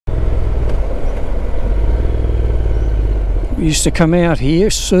We used to come out here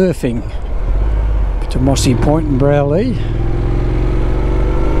surfing to Mossy Point Broulee.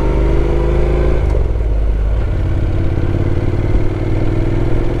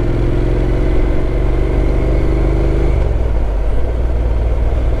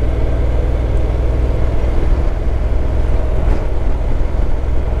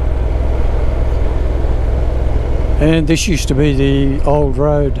 And this used to be the old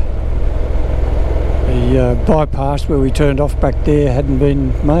road. The bypass where we turned off back there hadn't been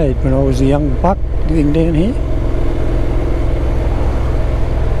made when I was a young buck living down here.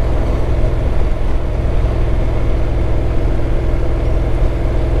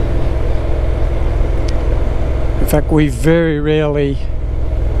 In fact, we very rarely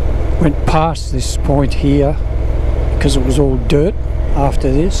went past this point here because it was all dirt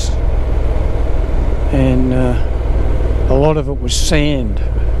after this, and a lot of it was sand,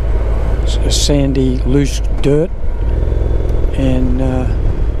 a sandy, loose dirt, and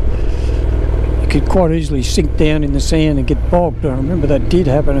you could quite easily sink down in the sand and get bogged. I remember that did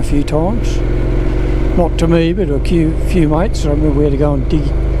happen a few times. Not to me, but to a few mates. I remember we had to go and dig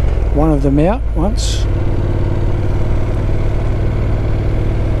one of them out once.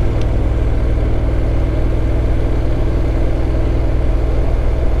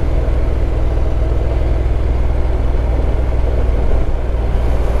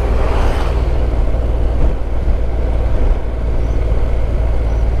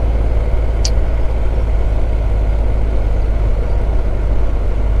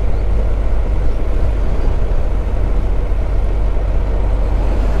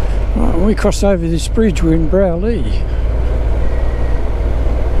 When we cross over this bridge, we're in Broulee.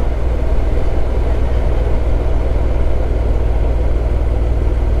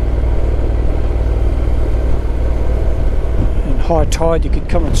 And high tide, you could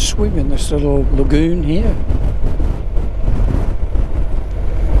come and swim in this little lagoon here.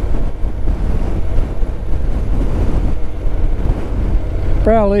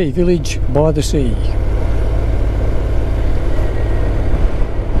 Broulee, village by the sea.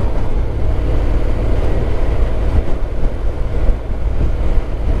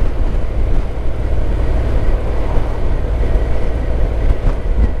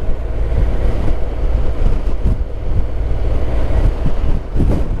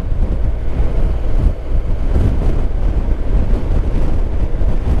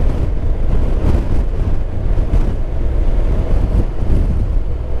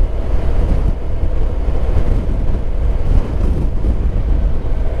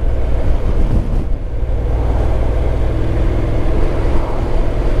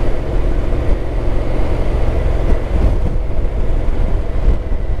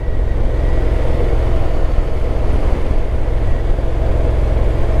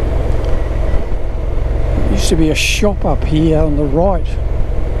 To be a shop up here on the right,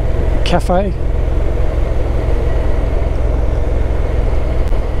 cafe,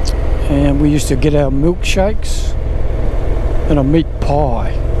 and we used to get our milkshakes and a meat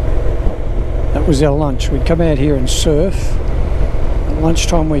pie. That was our lunch. We'd come out here and surf. At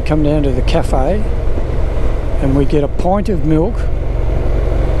lunchtime we'd come down to the cafe and we'd get a pint of milk,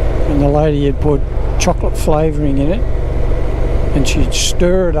 and the lady had put chocolate flavouring in it, and she'd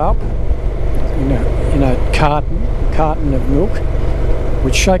stir it up in a carton of milk.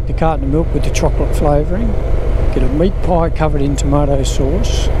 We'd shake the carton of milk with the chocolate flavouring, get a meat pie covered in tomato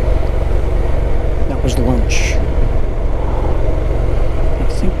sauce. That was lunch. I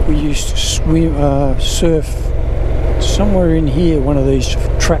think we used to surf somewhere in here, one of these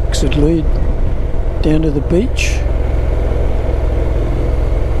tracks that lead down to the beach.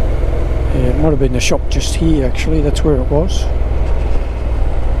 Yeah, it might have been the shop just here actually, that's where it was.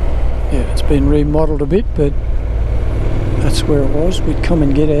 Yeah, it's been remodelled a bit, but that's where it was. We'd come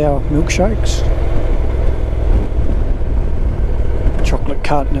and get our milkshakes. Chocolate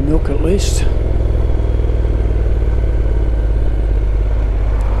carton of milk at least.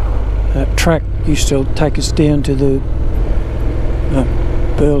 That track used to take us down to the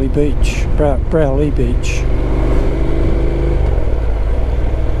Broulee Beach.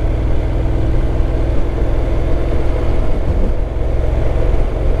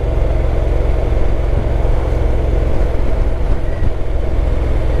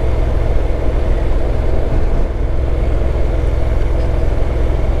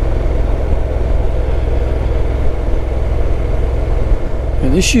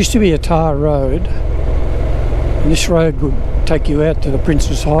 This used to be a tar road, and this road would take you out to the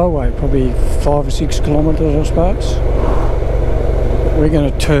Princess Highway, probably 5 or 6 kilometres I suppose. We're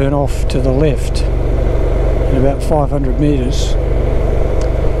going to turn off to the left in about 500 metres,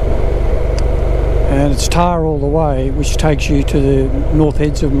 and and it's tar all the way, which takes you to the north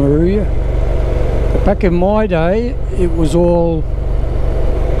heads of Moruya. But back in my day, it was all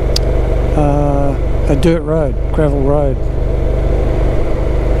a dirt road, gravel road,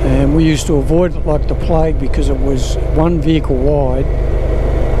 and we used to avoid it like the plague because it was one vehicle wide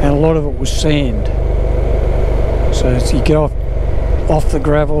and a lot of it was sand. So you get off the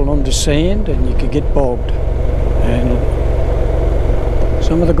gravel and onto sand and you could get bogged, and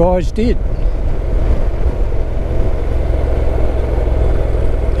some of the guys did.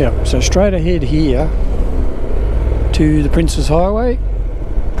 Yeah, so straight ahead here to the Princes Highway.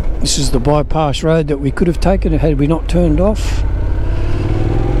 This is the bypass road that we could have taken had we not turned off.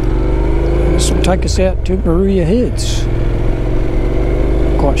 This will take us out to Moruya Heads.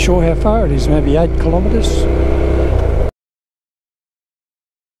 Not quite sure how far it is, maybe 8 kilometres.